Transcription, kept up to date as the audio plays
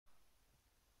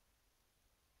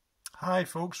Hi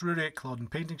folks, Rory at Clawden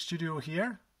Painting Studio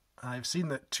here. I've seen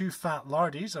that Too Fat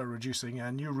Lardies are reducing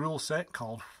a new rule set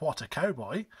called What a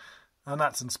Cowboy, and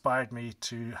that's inspired me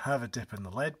to have a dip in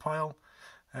the lead pile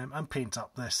and paint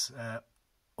up this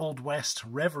Old West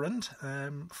Reverend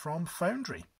from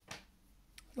Foundry.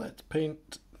 Let's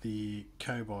paint the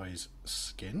cowboy's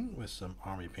skin with some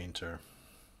Army Painter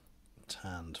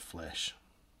tanned flesh.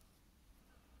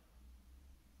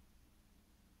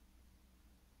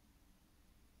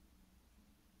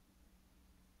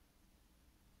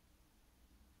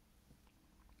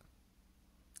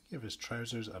 Give his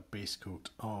trousers a base coat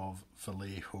of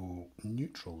Vallejo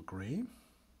Neutral Grey.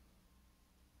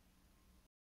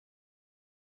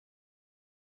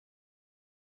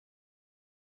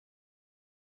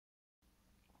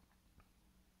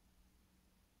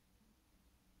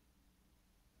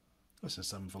 This is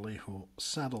some Vallejo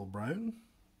Saddle Brown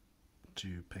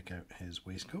to pick out his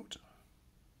waistcoat.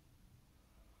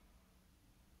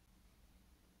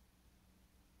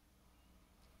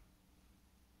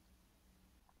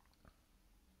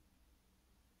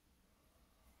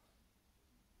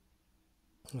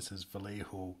 This is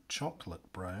Vallejo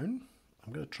Chocolate Brown.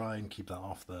 I'm going to try and keep that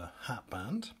off the hat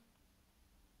band.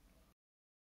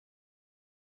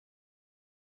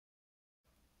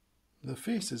 The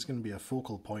face is going to be a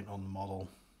focal point on the model,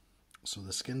 so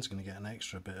the skin's going to get an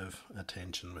extra bit of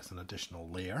attention with an additional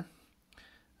layer.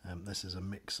 This is a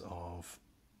mix of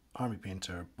Army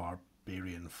Painter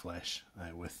Barbarian Flesh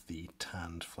with the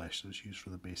tanned flesh that was used for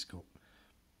the base coat.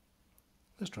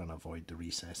 Just trying to avoid the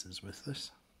recesses with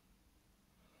this.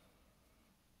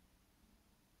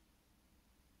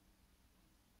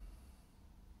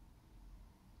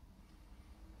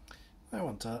 I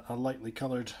want a lightly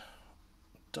coloured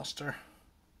duster,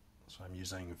 so I'm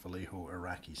using Vallejo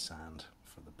Iraqi Sand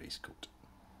for the base coat.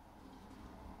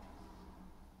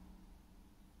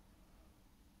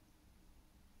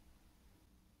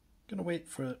 Gonna wait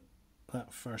for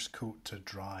that first coat to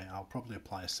dry. I'll probably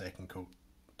apply a second coat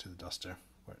to the duster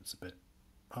where it's a bit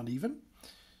uneven.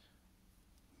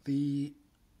 The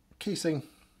casing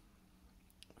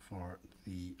for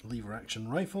the lever action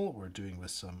rifle we're doing with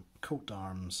some Coat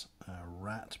Arms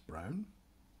Rat Brown.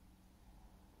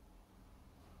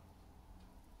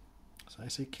 So I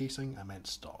say casing, I meant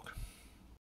stock.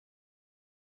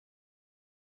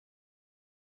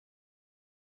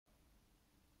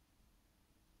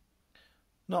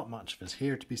 Not much of his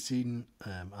hair to be seen.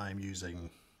 I'm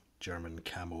using German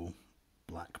Camo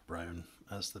Black Brown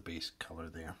as the base colour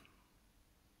there.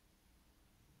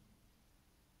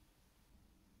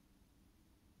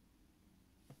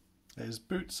 His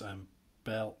boots and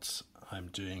belts I'm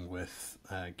doing with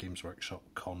Games Workshop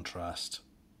Contrast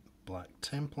Black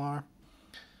Templar.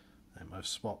 I've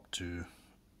swapped to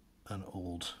an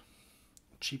old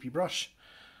cheapy brush.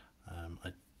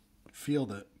 I feel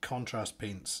that contrast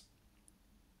paints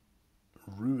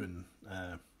ruin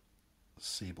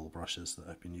sable brushes that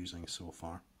I've been using so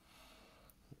far.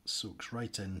 It soaks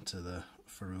right into the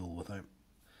ferrule without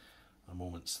a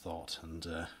moment's thought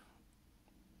and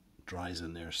dries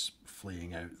in there,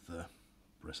 fleeing out the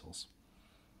bristles.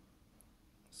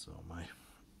 So my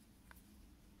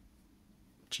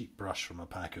cheap brush from a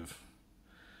pack of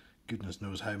goodness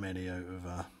knows how many out of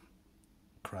a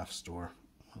craft store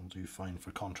will do fine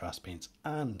for contrast paints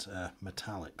and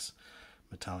metallics.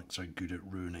 Metallics are good at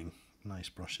ruining nice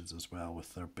brushes as well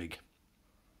with their big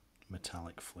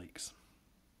metallic flakes.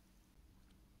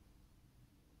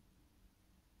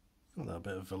 A little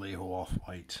bit of Vallejo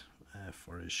off-white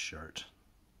for his shirt.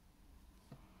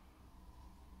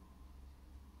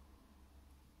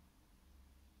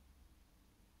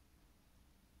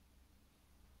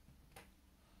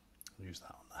 I'll use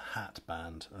that on the hat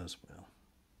band as well.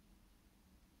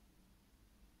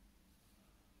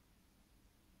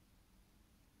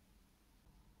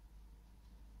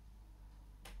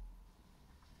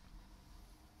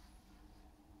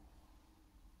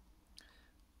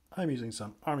 I'm using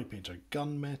some Army Painter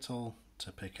gunmetal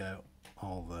to pick out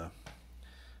all the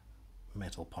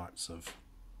metal parts of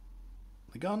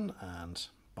the gun and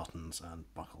buttons and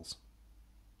buckles.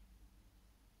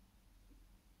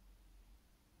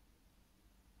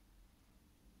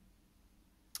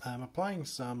 I'm applying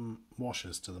some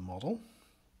washes to the model.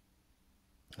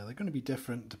 Now they're going to be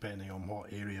different depending on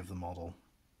what area of the model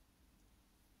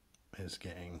is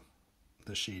getting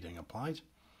the shading applied.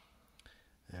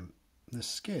 The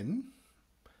skin,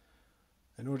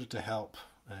 in order to help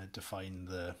define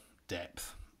the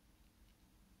depth,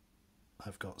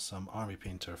 I've got some Army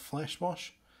Painter Flesh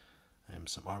Wash,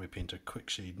 some Army Painter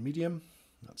Quickshade Medium,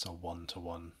 that's a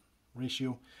 1:1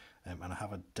 ratio, and I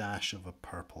have a dash of a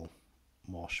purple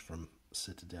wash from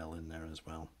Citadel in there as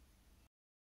well.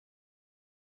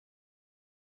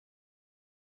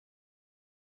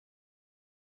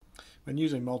 When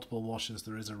using multiple washes,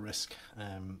 there is a risk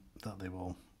that they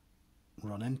will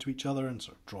run into each other and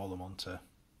sort of draw them onto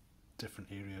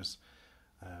different areas.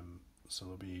 So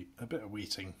there'll be a bit of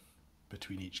waiting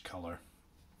between each colour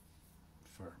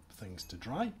for things to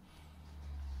dry.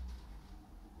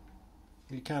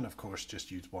 You can of course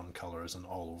just use one colour as an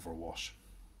all over wash,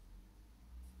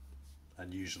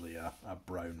 and usually a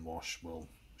brown wash will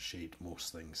shade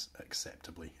most things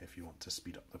acceptably if you want to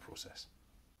speed up the process.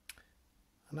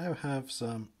 I now have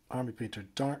some Army Painter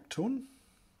Dark Tone,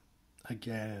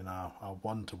 again in a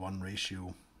 1:1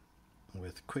 ratio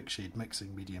with Quickshade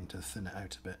mixing medium to thin it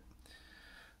out a bit.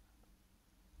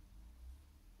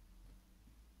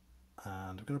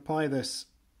 And I'm going to apply this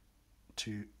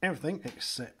to everything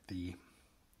except the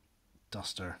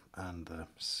duster and the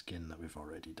skin that we've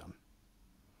already done.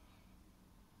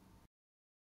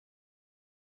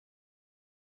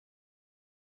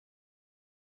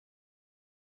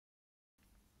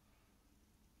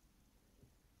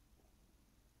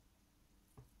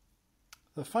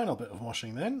 The final bit of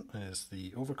washing then is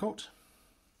the overcoat,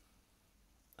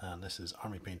 and this is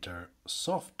Army Painter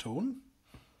Soft Tone,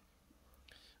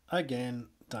 again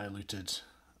diluted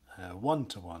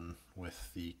 1:1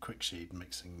 with the Quickshade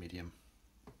mixing medium.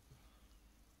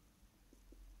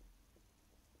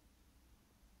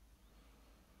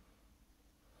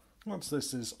 Once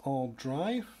this is all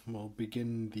dry, we'll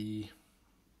begin the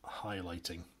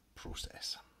highlighting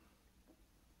process.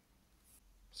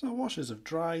 So washes have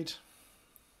dried.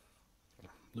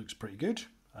 Looks pretty good.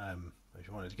 If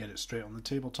you wanted to get it straight on the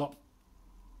tabletop,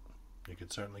 you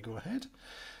could certainly go ahead.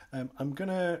 I'm going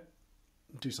to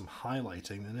do some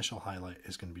highlighting. The initial highlight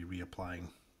is going to be reapplying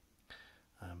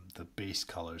the base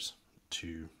colours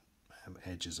to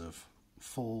edges of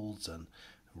folds and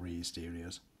raised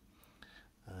areas.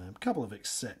 A couple of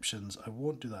exceptions. I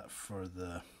won't do that for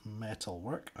the metal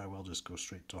work. I will just go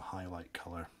straight to a highlight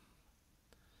colour,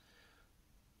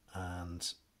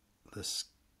 and the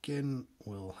skin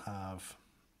will have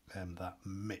that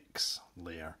mix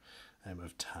layer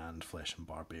of tanned flesh and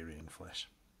barbarian flesh.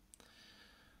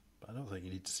 But I don't think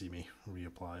you need to see me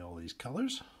reapply all these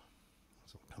colours,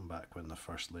 so I'll come back when the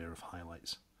first layer of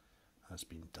highlights has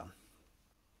been done.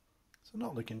 So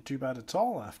not looking too bad at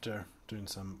all after doing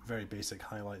some very basic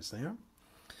highlights there.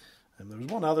 And there was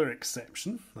one other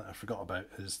exception that I forgot about,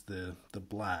 is the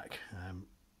black.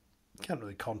 Can't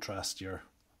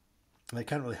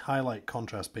really highlight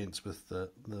contrast paints with the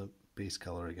base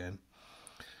colour again.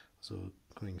 So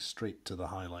going straight to the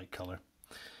highlight colour.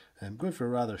 I'm going for a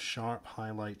rather sharp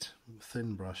highlight,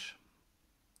 thin brush.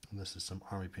 And this is some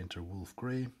Army Painter Wolf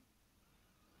Grey.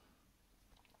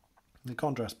 The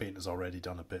contrast paint has already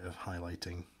done a bit of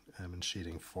highlighting and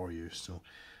shading for you, so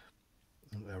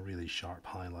a really sharp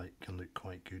highlight can look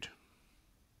quite good.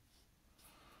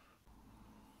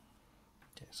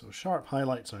 Okay, so sharp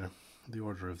highlights are the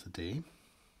order of the day.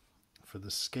 For the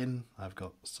skin, I've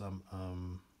got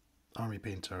some Army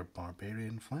Painter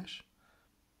Barbarian Flesh.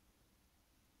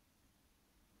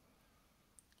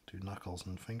 Do knuckles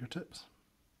and fingertips.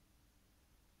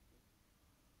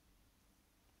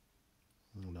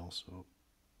 And also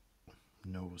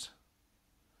nose,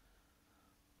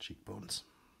 cheekbones,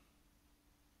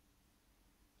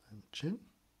 and chin.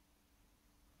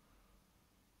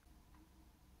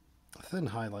 Thin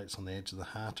highlights on the edge of the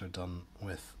hat are done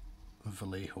with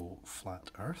Vallejo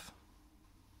Flat Earth.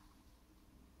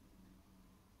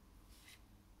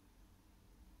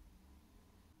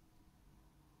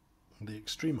 The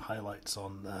extreme highlights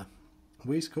on the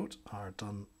waistcoat are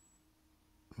done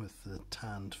with the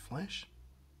tanned flesh.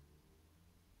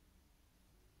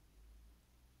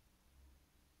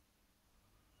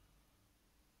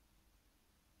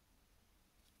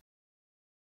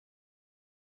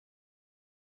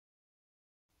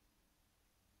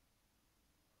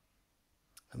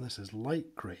 And this is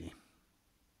light grey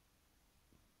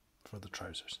for the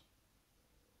trousers.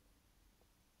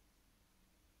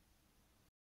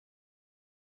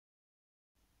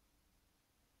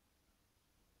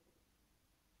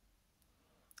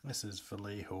 This is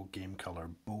Vallejo Game Colour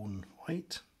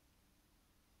Bonewhite.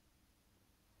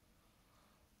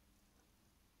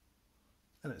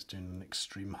 And it's doing an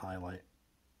extreme highlight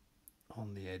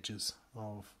on the edges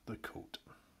of the coat.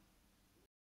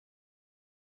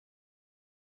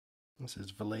 This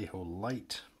is Vallejo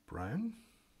Light Brown.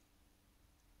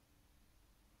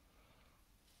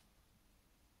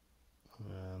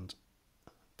 And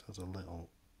it does a little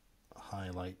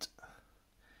highlight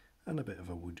and a bit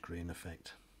of a wood grain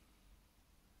effect.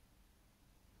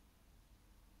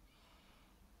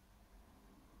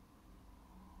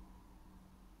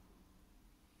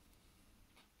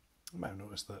 You might have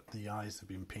noticed that the eyes have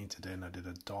been painted in. I did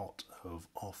a dot of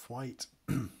off-white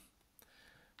and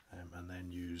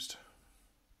then used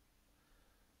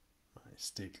my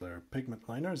Staedtler pigment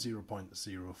liner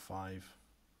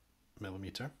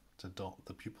 0.05mm to dot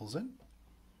the pupils in.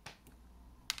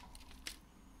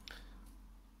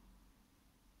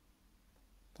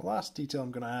 The last detail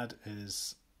I'm going to add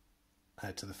is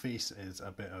to the face is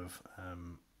a bit of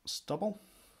stubble.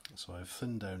 So I've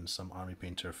thinned down some Army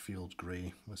Painter Field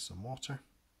Grey with some water,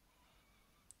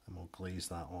 and we'll glaze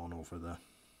that on over the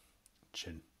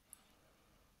chin.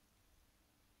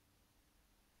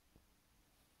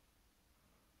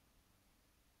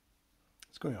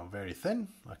 It's going on very thin.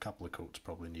 A couple of coats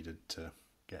probably needed to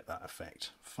get that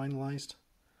effect finalised.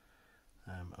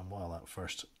 And while that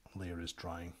first layer is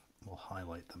drying, we'll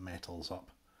highlight the metals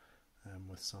up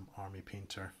with some Army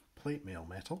Painter plate mail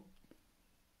metal.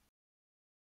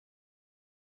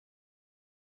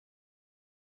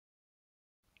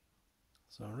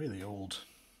 So a really old,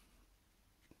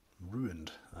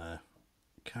 ruined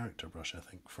character brush, I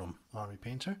think, from Army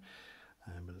Painter,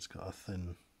 but it's got a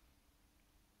thin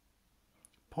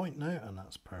point now, and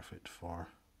that's perfect for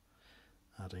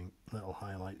adding little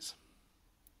highlights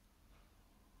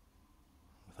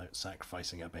without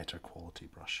sacrificing a better quality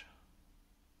brush.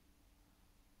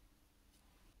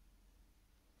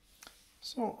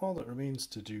 So all that remains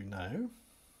to do now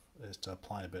is to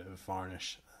apply a bit of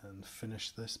varnish and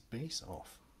finish this base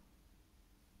off.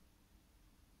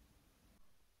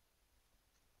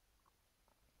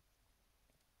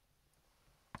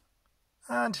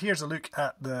 And here's a look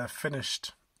at the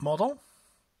finished model.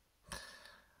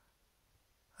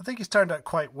 I think it's turned out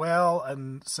quite well,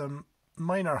 and some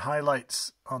minor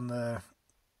highlights on the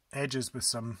edges with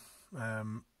some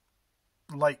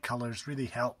light colours really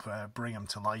help bring them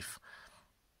to life.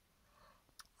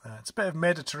 It's a bit of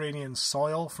Mediterranean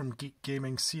soil from Geek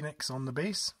Gaming Scenics on the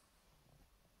base.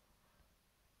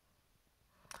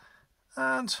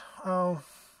 And I'll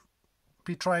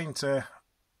be trying to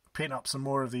paint up some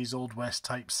more of these Old West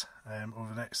types over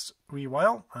the next wee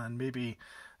while, and maybe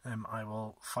I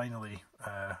will finally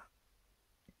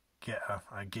get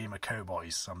a game of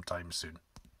Cowboys sometime soon.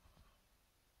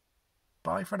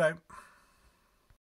 Bye for now.